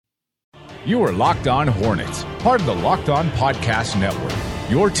You are Locked On Hornets, part of the Locked On Podcast Network.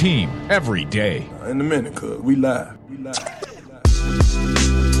 Your team every day. In a minute, cuz we live.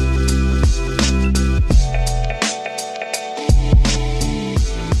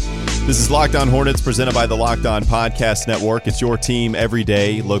 This is Locked On Hornets, presented by the Locked On Podcast Network. It's your team every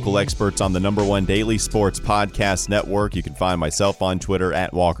day. Local experts on the #1 daily sports podcast network. You can find myself on Twitter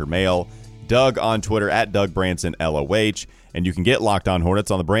at Walker Mail, Doug on Twitter at Doug Branson LOH, and you can get Locked On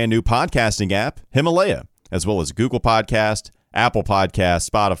Hornets on the brand new podcasting app, Himalaya, as well as Google Podcast, Apple Podcast,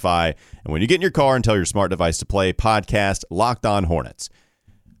 Spotify, and when you get in your car and tell your smart device to play podcast Locked On Hornets.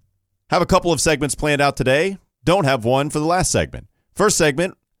 Have a couple of segments planned out today. Don't have one for the last segment. First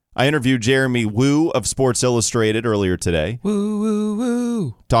segment, I interviewed Jeremy Woo of Sports Illustrated earlier today. Woo, woo,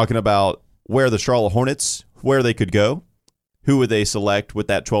 woo. Talking about where the Charlotte Hornets, where they could go. Who would they select with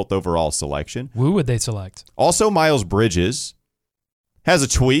that 12th overall selection? Who would they select? Also, Miles Bridges has a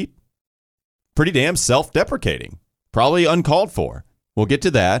tweet. Pretty damn self-deprecating. Probably uncalled for. We'll get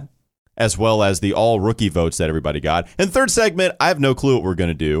to that, as well as the all-rookie votes that everybody got. And third segment, I have no clue what we're going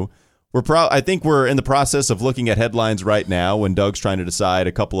to do. I think we're in the process of looking at headlines right now when Doug's trying to decide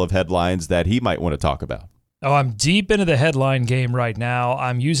a couple of headlines that he might want to talk about. Oh, I'm deep into the headline game right now.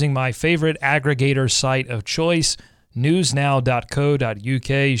 I'm using my favorite aggregator site of choice, newsnow.co.uk.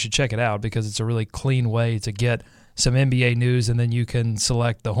 You should check it out because it's a really clean way to get some NBA news, and then you can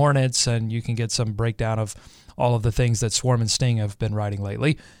select the Hornets and you can get some breakdown of all of the things that Swarm and Sting have been writing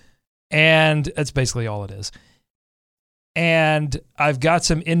lately. And that's basically all it is. And I've got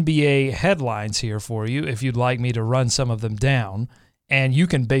some NBA headlines here for you if you'd like me to run some of them down. And you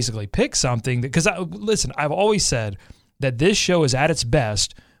can basically pick something. Because, listen, I've always said that this show is at its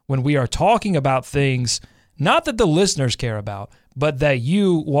best when we are talking about things, not that the listeners care about, but that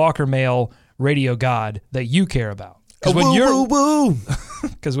you, Walker Mail, Radio God, that you care about. Because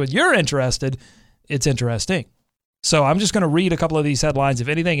when you're interested, it's interesting. So I'm just going to read a couple of these headlines. If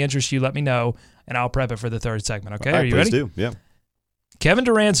anything interests you, let me know, and I'll prep it for the third segment. Okay, are you ready? Please do, yeah. Kevin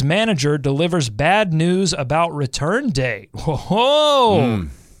Durant's manager delivers bad news about return date. Whoa!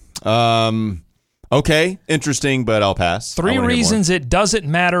 Okay, interesting, but I'll pass. 3 reasons it doesn't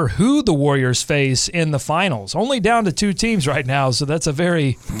matter who the Warriors face in the finals. Only down to 2 teams right now, so that's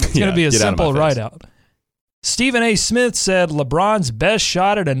going to be a simple write-out. Stephen A. Smith said LeBron's best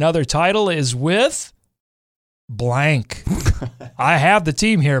shot at another title is with blank. I have the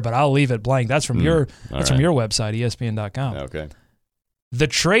team here, but I'll leave it blank. That's from your website, ESPN.com. Okay. The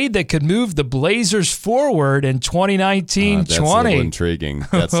trade that could move the Blazers forward in 2019-20. That's a little intriguing.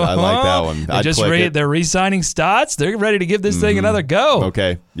 I like that one. They're re-signing Stotts. They're ready to give this thing another go.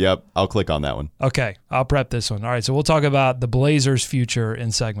 Okay. Yep. I'll click on that one. Okay. I'll prep this one. All right. So we'll talk about the Blazers' future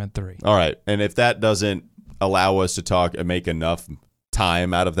in segment 3. All right. And if that doesn't allow us to talk and make enough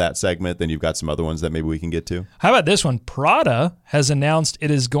time out of that segment, then you've got some other ones that maybe we can get to. How about this one? Prada has announced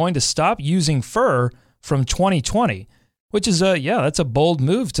it is going to stop using fur from 2020, which is that's a bold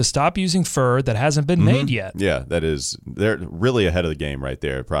move to stop using fur that hasn't been made yet. Yeah, that is. They're really ahead of the game right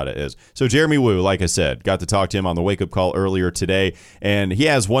there, Prada is. So Jeremy Woo, like I said, got to talk to him on the wake-up call earlier today, and he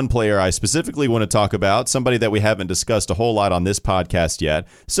has one player I specifically want to talk about, somebody that we haven't discussed a whole lot on this podcast yet.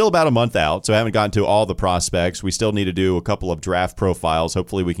 Still about a month out, so I haven't gotten to all the prospects. We still need to do a couple of draft profiles.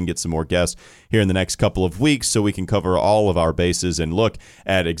 Hopefully we can get some more guests here in the next couple of weeks so we can cover all of our bases and look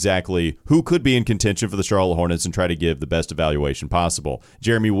at exactly who could be in contention for the Charlotte Hornets and try to give the best evaluation possible.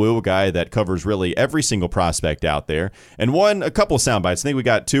 Jeremy Woo, a guy that covers really every single prospect out there, and a couple of sound bites. I think we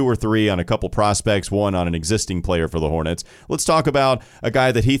got 2 or 3 on a couple prospects, 1 on an existing player for the Hornets. Let's talk about a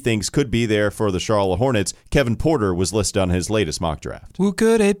guy that he thinks could be there for the Charlotte Hornets. Kevin Porter was listed on his latest mock draft. Who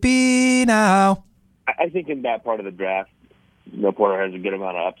could it be now? I think in that part of the draft, Porter has a good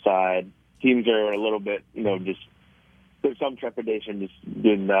amount of upside. Teams are a little bit, just there's some trepidation just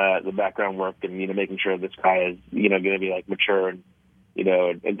doing the background work and, making sure this guy is, going to be like mature and,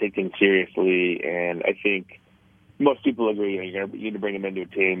 and take things seriously. And I think most people agree, you need to bring him into a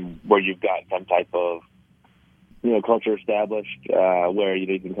team where you've got some type of, culture established, where,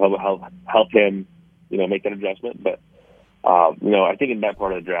 you can help him, make that adjustment. But, I think in that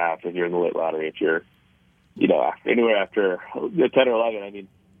part of the draft, if you're in the late lottery, if you're, anywhere after 10 or 11,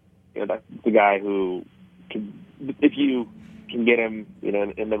 that's the guy who can, if you can get him,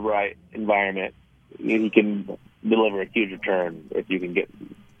 in the right environment, he can deliver a huge return if you can get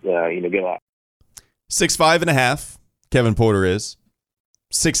a lot. 6'5.5", Kevin Porter is.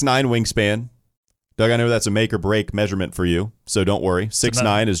 6'9" wingspan. Doug, I know that's a make or break measurement for you, so don't worry.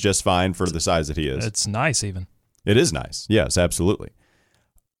 6'9" is just fine for the size that he is. It's nice even. It is nice. Yes, absolutely.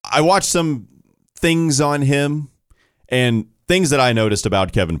 I watched some things on him, and things that I noticed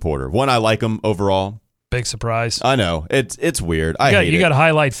about Kevin Porter. One, I like him overall. Big surprise. I know. It's weird. I hate it. You got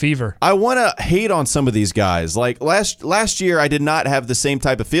highlight fever. I want to hate on some of these guys. Like last year, I did not have the same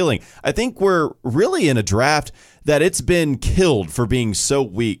type of feeling. I think we're really in a draft that it's been killed for being so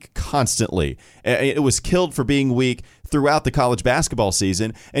weak constantly. It was killed for being weak throughout the college basketball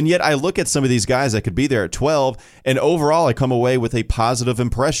season. And yet I look at some of these guys that could be there at 12, and overall I come away with a positive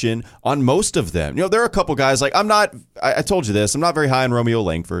impression on most of them. You know, there are a couple guys like I told you this, I'm not very high on Romeo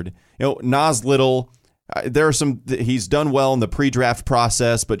Langford. You know, Nas Little, there are he's done well in the pre-draft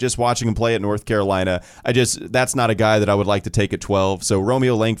process, but just watching him play at North Carolina, that's not a guy that I would like to take at 12. So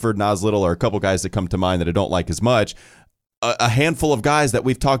Romeo Langford, Nas Little are a couple guys that come to mind that I don't like as much. A handful of guys that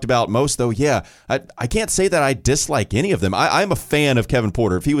we've talked about most, though, yeah, I can't say that I dislike any of them. I'm a fan of Kevin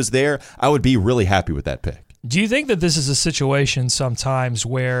Porter. If he was there, I would be really happy with that pick. Do you think that this is a situation sometimes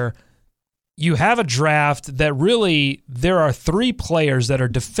where you have a draft that really there are 3 players that are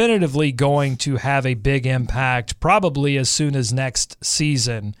definitively going to have a big impact probably as soon as next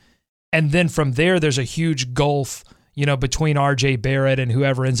season, and then from there there's a huge gulf, you know, between R.J. Barrett and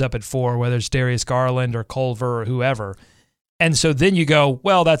whoever ends up at 4, whether it's Darius Garland or Culver or whoever. And so then you go,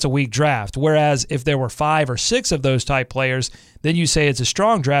 well, that's a weak draft. Whereas if there were 5 or 6 of those type players, then you say it's a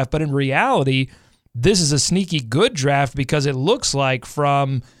strong draft. But in reality, this is a sneaky good draft because it looks like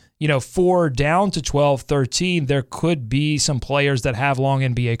from 4 down to 12, 13, there could be some players that have long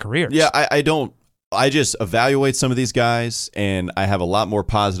NBA careers. Yeah, I just evaluate some of these guys, and I have a lot more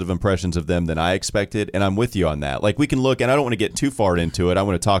positive impressions of them than I expected, and I'm with you on that. Like, we can look, and I don't want to get too far into it. I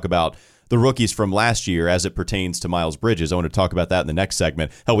want to talk about the rookies from last year as it pertains to Miles Bridges. I want to talk about that in the next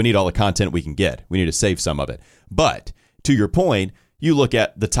segment. Hell, we need all the content we can get. We need to save some of it. But to your point, you look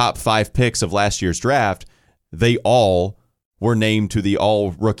at the top 5 picks of last year's draft, they all were named to the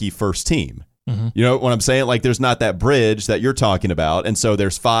all-rookie first team. Mm-hmm. You know what I'm saying? Like, there's not that bridge that you're talking about. And so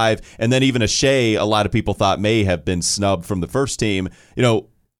there's 5. And then even a Shea, a lot of people thought may have been snubbed from the first team. You know,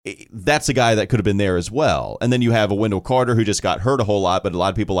 that's a guy that could have been there as well. And then you have a Wendell Carter who just got hurt a whole lot, but a lot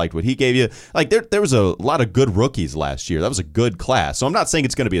of people liked what he gave you. Like, there was a lot of good rookies last year. That was a good class. So I'm not saying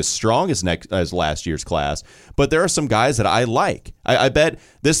it's going to be as strong as last year's class, but there are some guys that I like. I bet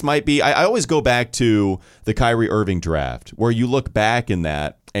this might be, I always go back to the Kyrie Irving draft, where you look back in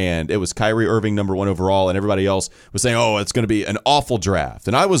that, and it was Kyrie Irving number 1 overall, and everybody else was saying, oh, it's going to be an awful draft.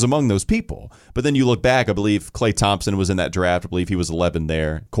 And I was among those people. But then you look back, I believe Klay Thompson was in that draft. I believe he was 11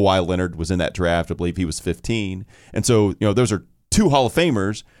 there. Kawhi Leonard was in that draft. I believe he was 15. And so, those are 2 Hall of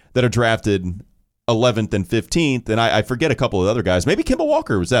Famers that are drafted 11th and 15th. And I forget a couple of other guys. Maybe Kemba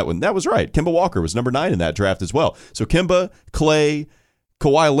Walker was that one. That was right. Kemba Walker was number 9 in that draft as well. So Kemba, Klay,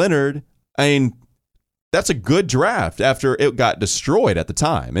 Kawhi Leonard, I mean, that's a good draft after it got destroyed at the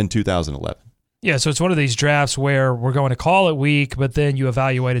time in 2011. Yeah, so it's one of these drafts where we're going to call it weak, but then you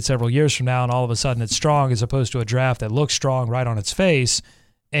evaluate it several years from now, and all of a sudden it's strong, as opposed to a draft that looks strong right on its face,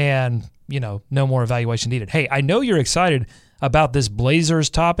 and, no more evaluation needed. Hey, I know you're excited about this Blazers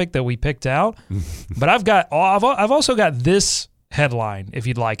topic that we picked out, but I've also got this headline, if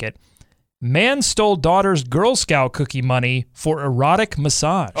you'd like it. Man stole daughter's Girl Scout cookie money for erotic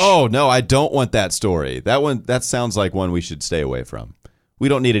massage. Oh, no, I don't want that story. That sounds like one we should stay away from. We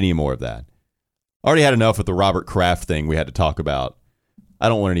don't need any more of that. Already had enough with the Robert Kraft thing we had to talk about. I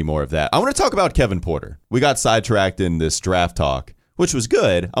don't want any more of that. I want to talk about Kevin Porter. We got sidetracked in this draft talk, which was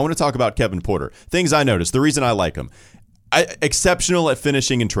good. I want to talk about Kevin Porter. Things I noticed. The reason I like him. Exceptional at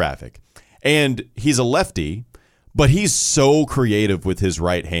finishing in traffic. And he's a lefty, but he's so creative with his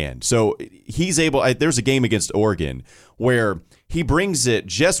right hand. So he's able, there's a game against Oregon where he brings it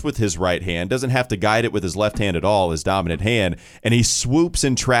just with his right hand, doesn't have to guide it with his left hand at all, his dominant hand, and he swoops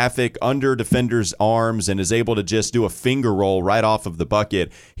in traffic under defenders' arms and is able to just do a finger roll right off of the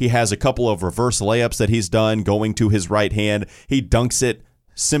bucket. He has a couple of reverse layups that he's done going to his right hand. He dunks it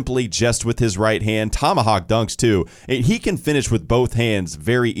simply just with his right hand. Tomahawk dunks too. He can finish with both hands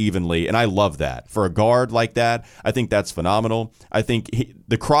very evenly, and I love that. For a guard like that, I think that's phenomenal. I think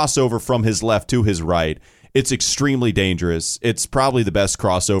the crossover from his left to his right, it's extremely dangerous. It's probably the best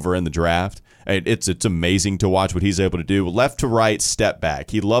crossover in the draft. It's amazing to watch what he's able to do. Left to right, step back.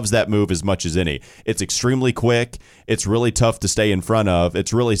 He loves that move as much as any. It's extremely quick. It's really tough to stay in front of.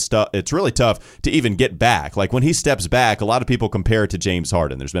 It's really tough to even get back. Like when he steps back, a lot of people compare it to James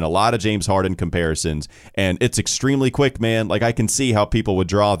Harden. There's been a lot of James Harden comparisons, and it's extremely quick, man. Like I can see how people would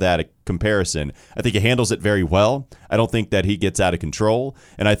draw that comparison. I think he handles it very well. I don't think that he gets out of control,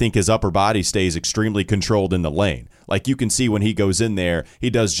 and I think his upper body stays extremely controlled in the lane. Like you can see when he goes in there, he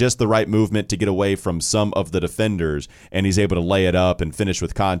does just the right movement to get away from some of the defenders, and he's able to lay it up and finish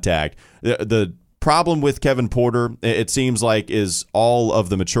with contact. The problem with Kevin Porter, it seems like, is all of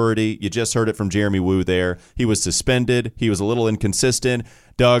the maturity. You just heard it from Jeremy Woo there. He was suspended. He was a little inconsistent.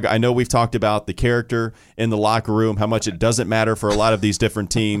 Doug, I know we've talked about the character in the locker room, how much it doesn't matter for a lot of these different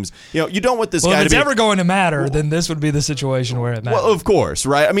teams. You know, you don't want this guy to be... Well, if it's ever going to matter, then this would be the situation where it matters. Well, of course,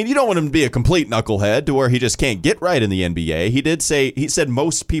 right? I mean, you don't want him to be a complete knucklehead to where he just can't get right in the NBA. He said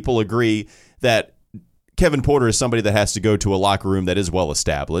most people agree that Kevin Porter is somebody that has to go to a locker room that is well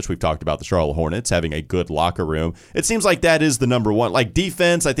established. We've talked about the Charlotte Hornets having a good locker room. It seems like that is the number one. Like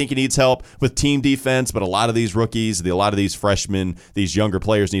defense, I think he needs help with team defense, but a lot of these rookies, a lot of these freshmen, these younger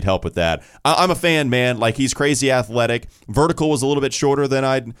players need help with that. I'm a fan, man. Like, he's crazy athletic. Vertical was a little bit shorter than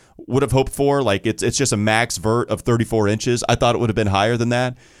I would have hoped for. Like, it's just a max vert of 34 inches. I thought it would have been higher than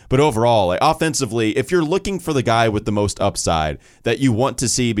that. But overall, like, offensively, if you're looking for the guy with the most upside that you want to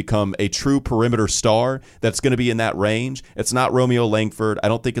see become a true perimeter star that's going to be in that range, it's not Romeo Langford. I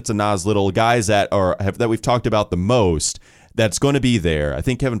don't think it's a Nas Little. Guys that we've talked about the most that's going to be there. I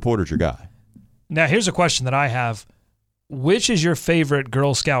think Kevin Porter's your guy. Now, here's a question that I have. Which is your favorite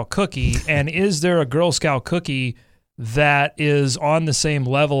Girl Scout cookie, and is there a Girl Scout cookie that is on the same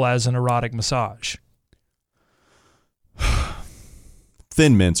level as an erotic massage?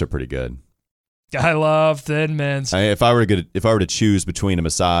 Thin Mints are pretty good. I love Thin Mints. If I were to choose between a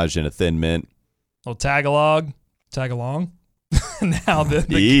massage and a Thin Mint, well, tag along. Now the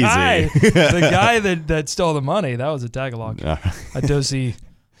easy. guy that stole the money, that was a tag along. A do-si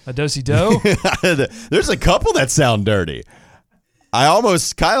do. There's a couple that sound dirty. I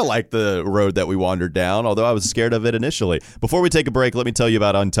almost kind of like the road that we wandered down, although I was scared of it initially. Before we take a break, let me tell you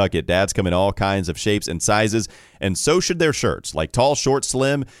about Untuck It. Dads come in all kinds of shapes and sizes, and so should their shirts, like tall, short,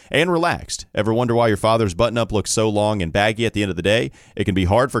 slim, and relaxed. Ever wonder why your father's button-up looks so long and baggy at the end of the day? It can be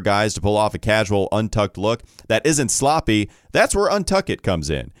hard for guys to pull off a casual, untucked look that isn't sloppy. That's where Untuck It comes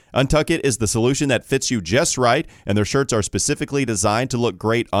in. Untuck It is the solution that fits you just right, and their shirts are specifically designed to look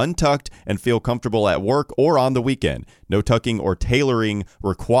great untucked and feel comfortable at work or on the weekend. No tucking or tailoring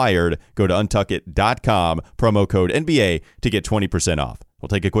required. Go to untuckit.com, promo code NBA to get 20% off. We'll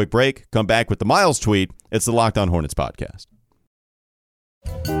take a quick break, come back with the Miles tweet. It's the Locked On Hornets podcast.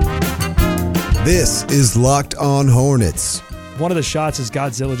 This is Locked On Hornets. One of the shots is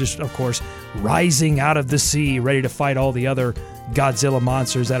Godzilla just, of course, rising out of the sea, ready to fight all the other Godzilla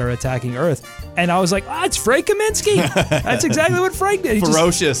monsters that are attacking Earth. And I was like, it's Frank Kaminsky. That's exactly what Frank did.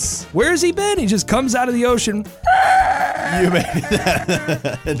 Ferocious. Where's he been? He just comes out of the ocean. You made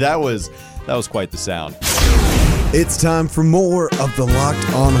that. That was quite the sound. It's time for more of the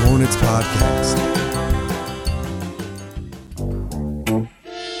Locked On Hornets podcast.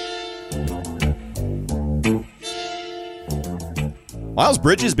 Miles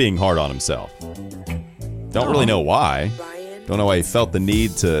Bridges being hard on himself. Don't really know why. Don't know why he felt the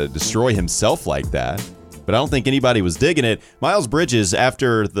need to destroy himself like that. But I don't think anybody was digging it. Miles Bridges,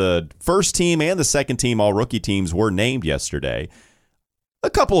 after the first team and the second team all-rookie teams were named yesterday, a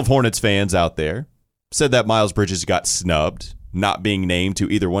couple of Hornets fans out there said that Miles Bridges got snubbed, not being named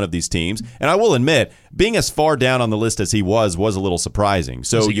to either one of these teams. And I will admit, being as far down on the list as he was a little surprising.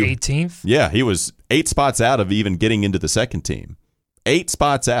 So was he 18th? Yeah, he was 8 spots out of even getting into the second team. 8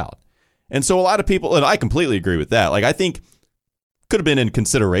 spots out. And so a lot of people, and I completely agree with that. Like, I think could have been in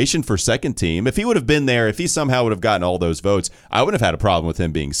consideration for second team. If he would have been there, if he somehow would have gotten all those votes, I wouldn't have had a problem with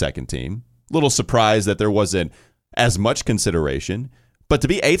him being second team. Little surprised that there wasn't as much consideration. But to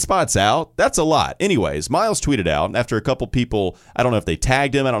be 8 spots out, that's a lot. Anyways, Miles tweeted out after a couple people, I don't know if they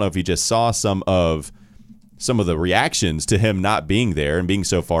tagged him, I don't know if he just saw some of the reactions to him not being there and being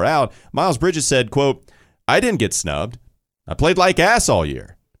so far out. Miles Bridges said, quote, "I didn't get snubbed. I played like ass all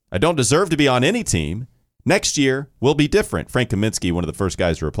year. I don't deserve to be on any team. Next year will be different." Frank Kaminsky, one of the first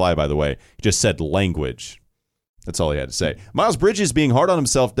guys to reply, by the way, just said language. That's all he had to say. Miles Bridges being hard on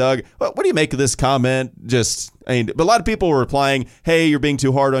himself, Doug. What do you make of this comment? But a lot of people were replying, hey, you're being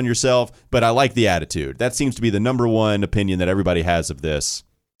too hard on yourself, but I like the attitude. That seems to be the number one opinion that everybody has of this.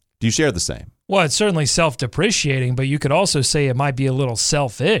 Do you share the same? Well, it's certainly self-depreciating, but you could also say it might be a little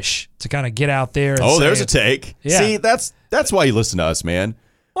selfish to kind of get out there and say, there's a take. Yeah. See, that's why you listen to us, man.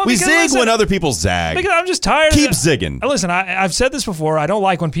 Well, we zig when other people zag. Because I'm just tired. Keep zigging. Listen, I've said this before. I don't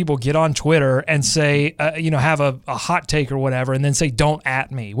like when people get on Twitter and say, have a hot take or whatever, and then say, don't at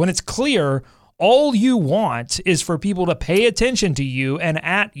me. When it's clear, all you want is for people to pay attention to you and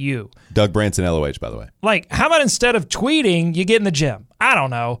at you. Doug Branson, LOH, by the way. Like, how about instead of tweeting, you get in the gym? I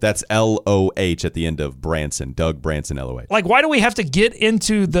don't know. That's LOH at the end of Branson. Doug Branson, LOH. Like, why do we have to get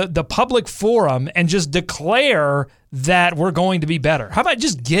into the public forum and just declare that we're going to be better? How about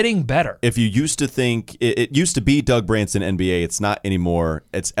just getting better? If you used to think it used to be Doug Branson NBA, it's not anymore.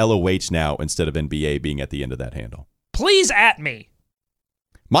 It's LOH now instead of NBA being at the end of that handle. Please at me.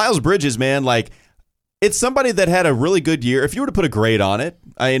 Miles Bridges, man, like it's somebody that had a really good year. If you were to put a grade on it,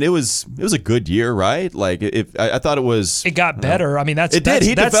 I mean, it was a good year, right? Like I thought it was. It got better. I mean, it did.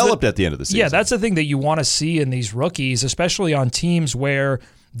 He developed at the end of the season. Yeah, that's the thing that you want to see in these rookies, especially on teams where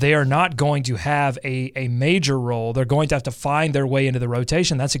they are not going to have a major role. They're going to have to find their way into the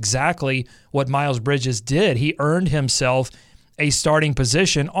rotation. That's exactly what Miles Bridges did. He earned himself a starting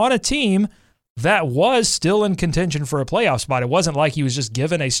position on a team that was still in contention for a playoff spot. It wasn't like he was just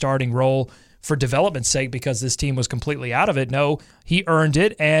given a starting role for development's sake because this team was completely out of it. No, he earned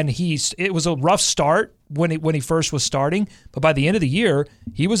it, and it was a rough start when he first was starting, but by the end of the year,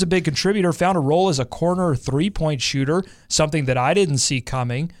 he was a big contributor, found a role as a corner three-point shooter, something that I didn't see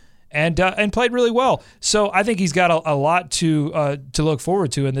coming, and played really well. So I think he's got a lot to look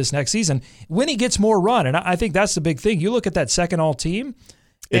forward to in this next season when he gets more run, and I think that's the big thing. You look at that second all-team.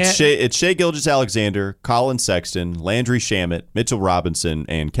 It's Shai Gilgeous-Alexander, Colin Sexton, Landry Shamet, Mitchell Robinson,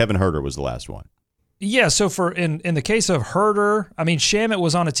 and Kevin Huerter was the last one. Yeah, so in the case of Huerter, I mean, Shamet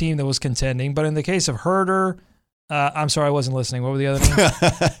was on a team that was contending, but in the case of Huerter, I'm sorry, I wasn't listening. What were the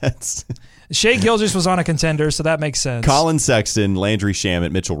other names? Shai Gilgeous was on a contender, so that makes sense. Colin Sexton, Landry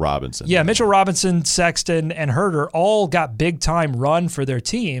Shamet, Mitchell Robinson. Yeah, Mitchell Robinson, Sexton, and Huerter all got big-time run for their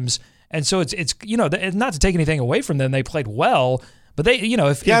teams, and so it's not to take anything away from them, they played well. But they,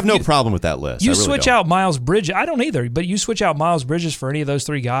 if I have no problem with that list. You switch out Miles Bridges. I don't either. But you switch out Miles Bridges for any of those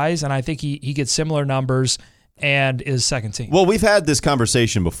three guys, and I think he gets similar numbers and is second team. Well, we've had this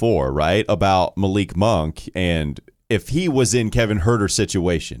conversation before, right, about Malik Monk, and if he was in Kevin Huerter's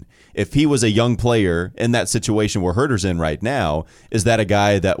situation, if he was a young player in that situation where Huerter's in right now, is that a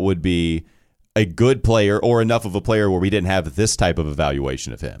guy that would be a good player or enough of a player where we didn't have this type of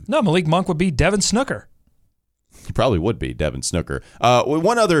evaluation of him? No, Malik Monk would be Devin Snooker. He probably would be Devin Snooker.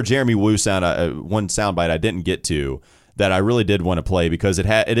 One other Jeremy Woo one soundbite I didn't get to that I really did want to play because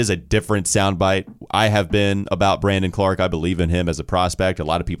it is a different soundbite. I have been about Brandon Clarke. I believe in him as a prospect. A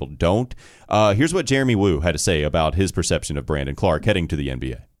lot of people don't. Here's what Jeremy Woo had to say about his perception of Brandon Clarke heading to the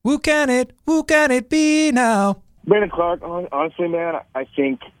NBA. Who can it be now? Brandon Clarke, honestly, man, I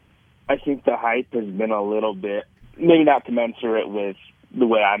think the hype has been a little bit maybe not commensurate with the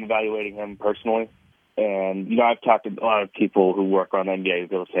way I'm evaluating him personally. And, I've talked to a lot of people who work on NBA who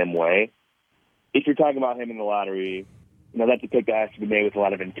feel the same way. If you're talking about him in the lottery, that's a pick that has to be made with a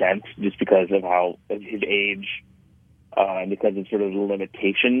lot of intent just because of his age and because of sort of the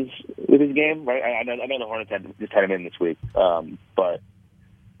limitations with his game, right? I know the Hornets just had him in this week. But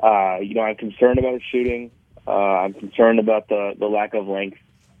I'm concerned about his shooting. I'm concerned about the lack of length.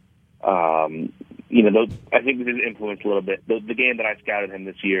 I think this has influenced a little bit. The game that I scouted him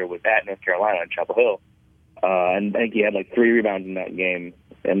this year was at North Carolina on Chapel Hill. And I think he had like 3 rebounds in that game.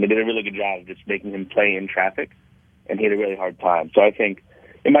 And they did a really good job of just making him play in traffic. And he had a really hard time. So I think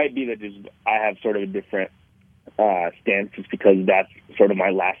it might be that I have sort of a different stance just because that's sort of my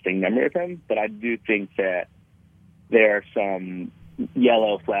lasting memory of him. But I do think that there are some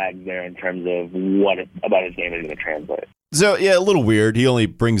yellow flags there in terms of what about his game is going to translate. So, yeah, a little weird. He only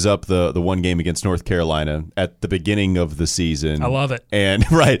brings up the one game against North Carolina at the beginning of the season. I love it. And,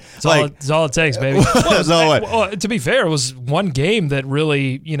 right. It's all it takes, baby. To be fair, it was one game that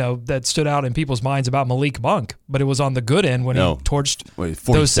really, that stood out in people's minds about Malik Monk, but it was on the good end when he torched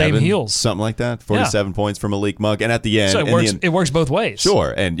those same heels. Something like that. 47 points for Malik Monk. And at the end. So it works both ways.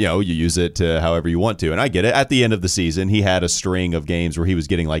 Sure. And, you use it to however you want to. And I get it. At the end of the season, he had a string of games where he was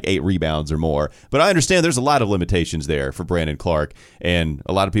getting like 8 rebounds or more. But I understand there's a lot of limitations there for Brandon Clarke, and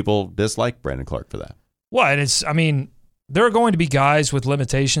a lot of people dislike Brandon Clarke for that. Well, and there are going to be guys with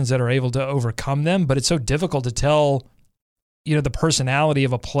limitations that are able to overcome them, but it's so difficult to tell, the personality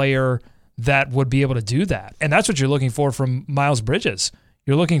of a player that would be able to do that. And that's what you're looking for from Miles Bridges.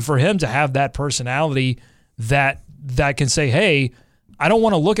 You're looking for him to have that personality that can say, hey, I don't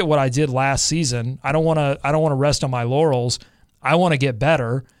want to look at what I did last season. I don't want to rest on my laurels. I want to get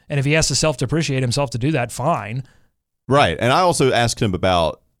better. And if he has to self-depreciate himself to do that, fine. Right. And I also asked him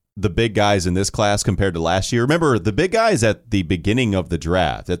about the big guys in this class compared to last year. Remember, the big guys at the beginning of the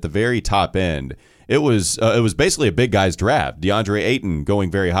draft, at the very top end, it was basically a big guys draft. DeAndre Ayton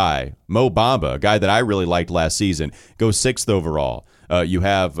going very high. Mo Bamba, a guy that I really liked last season, goes 6th overall. You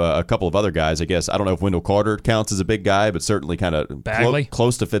have a couple of other guys, I guess. I don't know if Wendell Carter counts as a big guy, but certainly kind of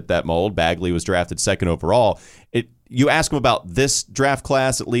close to fit that mold. Bagley was drafted 2nd overall. You ask him about this draft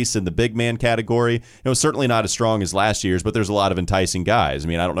class, at least in the big man category, certainly not as strong as last year's, but there's a lot of enticing guys. I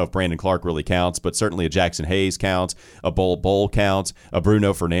mean, I don't know if Brandon Clark really counts, but certainly a Jackson Hayes counts, a Bull counts, a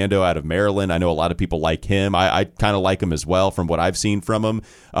Bruno Fernando out of Maryland. I know a lot of people like him. I kind of like him as well from what I've seen from him.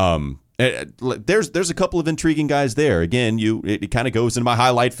 There's a couple of intriguing guys there. Again, it kind of goes into my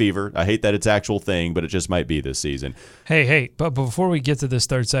highlight fever. I hate that it's actual thing, but it just might be this season. Hey, but before we get to this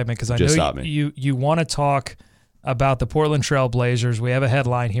third segment, because I know you want to talk about the Portland Trail Blazers. We have a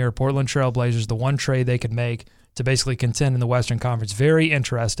headline here, Portland Trail Blazers, the one trade they could make to basically contend in the Western Conference. Very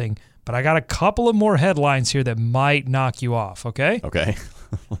interesting, but I got a couple of more headlines here that might knock you off, okay? Okay.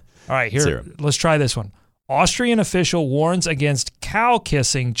 All right, here, let's try this one. Austrian official warns against cow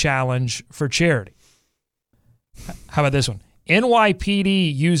kissing challenge for charity. How about this one?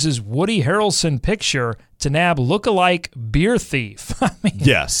 NYPD uses Woody Harrelson picture to nab lookalike beer thief.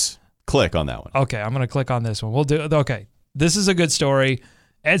 Yes. Click on that one. Okay, I'm going to click on this one. Okay. This is a good story.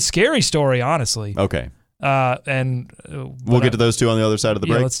 And scary story, honestly. Okay. We'll get to those two on the other side of the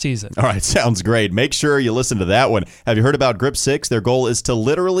break. Yeah, let's tease it. All right, sounds great. Make sure you listen to that one. Have you heard about Grip 6? Their goal is to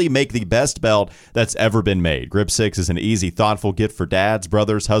literally make the best belt that's ever been made. Grip 6 is an easy, thoughtful gift for dads,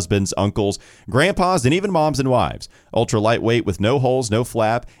 brothers, husbands, uncles, grandpas, and even moms and wives. Ultra lightweight with no holes, no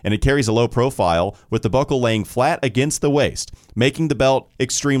flap, and it carries a low profile with the buckle laying flat against the waist, making the belt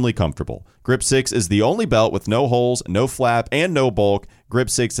extremely comfortable. Grip 6 is the only belt with no holes, no flap, and no bulk. Grip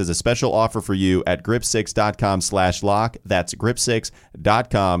 6 has a special offer for you at grip6.com/lock. That's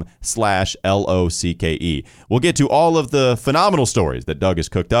grip6.com/LOCKE. We'll get to all of the phenomenal stories that Doug has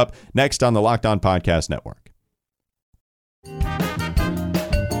cooked up next on the Locked On Podcast Network.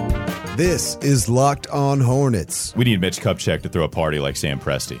 This is Locked On Hornets. We need Mitch Kupchak to throw a party like Sam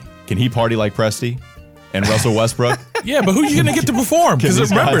Presti. Can he party like Presti? And Russell Westbrook? Yeah, but who are you going to get to perform?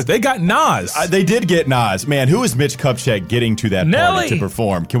 Because remember, they got Nas. They did get Nas. Man, who is Mitch Kupchak getting to that party to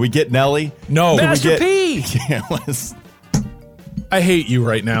perform? Can we get Nelly? No. Master P! Yeah, I hate you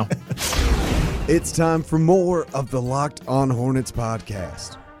right now. It's time for more of the Locked On Hornets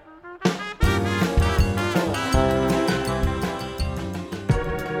podcast.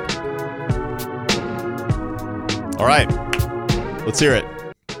 All right, let's hear it.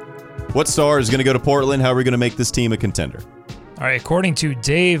 What star is going to go to Portland? How are we going to make this team a contender? All right, according to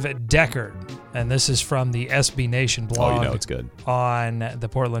Dave Deckard, and this is from the SB Nation blog. Oh, you know it's good. On the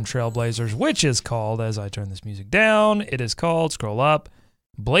Portland Trail Blazers, which is called, as I turn this music down, it is called, scroll up,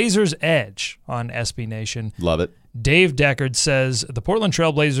 Blazers Edge on SB Nation. Love it. Dave Deckard says the Portland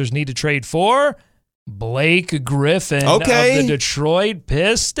Trail Blazers need to trade for Blake Griffin of the Detroit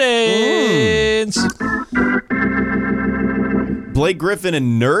Pistons. Blake Griffin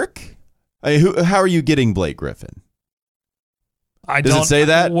and Nurk? How are you getting Blake Griffin? Does it say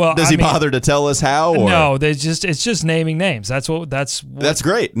that? Well, Does he bother to tell us how? Or? No, it's just naming names. That's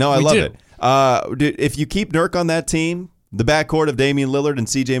great. No, I love it. If you keep Nurk on that team, the backcourt of Damian Lillard and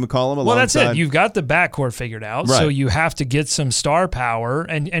C.J. McCollum alongside. Well, that's it. You've got the backcourt figured out, right. So you have to get some star power.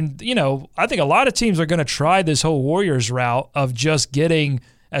 And I think a lot of teams are going to try this whole Warriors route of just getting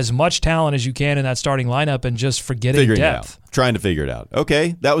as much talent as you can in that starting lineup and just forgetting depth. Trying to figure it out.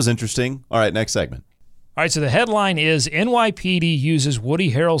 Okay, that was interesting. All right, next segment. All right, so the headline is NYPD uses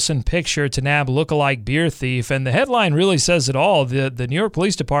Woody Harrelson picture to nab lookalike beer thief, and the headline really says it all. The New York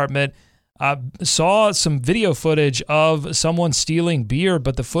Police Department saw some video footage of someone stealing beer,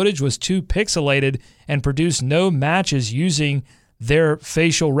 but the footage was too pixelated and produced no matches using their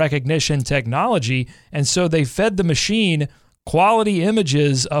facial recognition technology, and so they fed the machine quality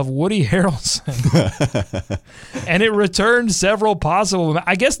images of Woody Harrelson, and it returned several possible.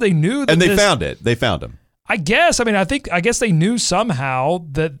 I guess they knew that, and they found it. They found him. I guess they knew somehow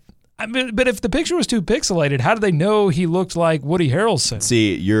that. But if the picture was too pixelated, how did they know he looked like Woody Harrelson?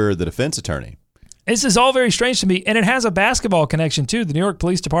 See, you're the defense attorney. This is all very strange to me, and it has a basketball connection too. The New York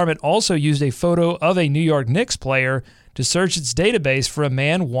Police Department also used a photo of a New York Knicks player to search its database for a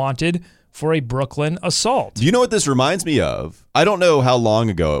man wanted for a Brooklyn assault. Do you know what this reminds me of? I don't know how long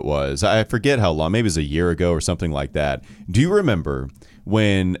ago it was. I forget how long. Maybe it was a year ago or something like that. Do you remember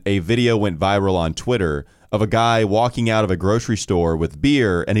when a video went viral on Twitter of a guy walking out of a grocery store with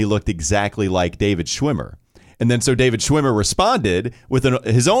beer and he looked exactly like David Schwimmer? And then so David Schwimmer responded with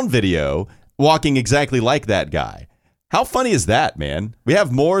his own video walking exactly like that guy. How funny is that, man? We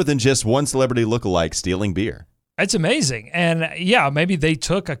have more than just one celebrity lookalike stealing beer. It's amazing. And yeah, maybe they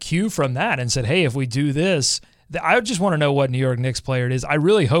took a cue from that and said, hey, if we do this, I just want to know what New York Knicks player it is. I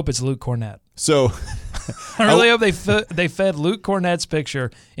really hope it's Luke Cornett. So I really hope they fed Luke Cornett's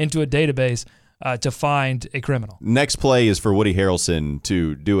picture into a database to find a criminal. Next play is for Woody Harrelson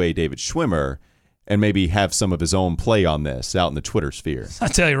to do a David Schwimmer and maybe have some of his own play on this out in the Twitter sphere. I'll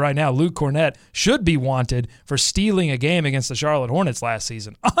tell you right now, Luke Cornett should be wanted for stealing a game against the Charlotte Hornets last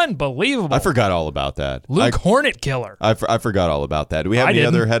season. Unbelievable. I forgot all about that. Luke Hornet killer. I forgot all about that. Do we have any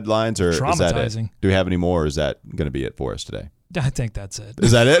other headlines, or is that it? Do we have any more, or is that going to be it for us today? I think that's it.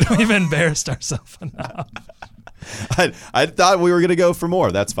 Is that it? We've embarrassed ourselves enough. I thought we were going to go for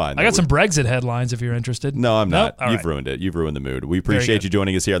more. That's fine. I got some Brexit headlines if you're interested. No, I'm not. Nope? You've ruined it. You've ruined the mood. We appreciate you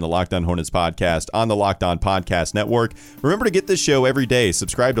joining us here on the Locked On Hornets podcast on the Locked On Podcast Network. Remember to get this show every day.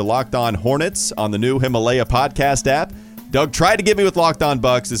 Subscribe to Locked On Hornets on the new Himalaya podcast app. Doug tried to get me with Locked On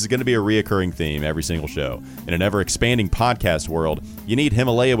Bucks. This is going to be a reoccurring theme every single show. In an ever-expanding podcast world, you need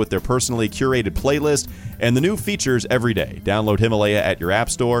Himalaya with their personally curated playlist and the new features every day. Download Himalaya at your app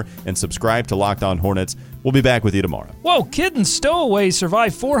store and subscribe to Locked On Hornets. We'll be back with you tomorrow. Whoa, kid and stowaway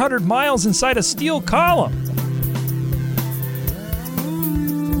survived 400 miles inside a steel column.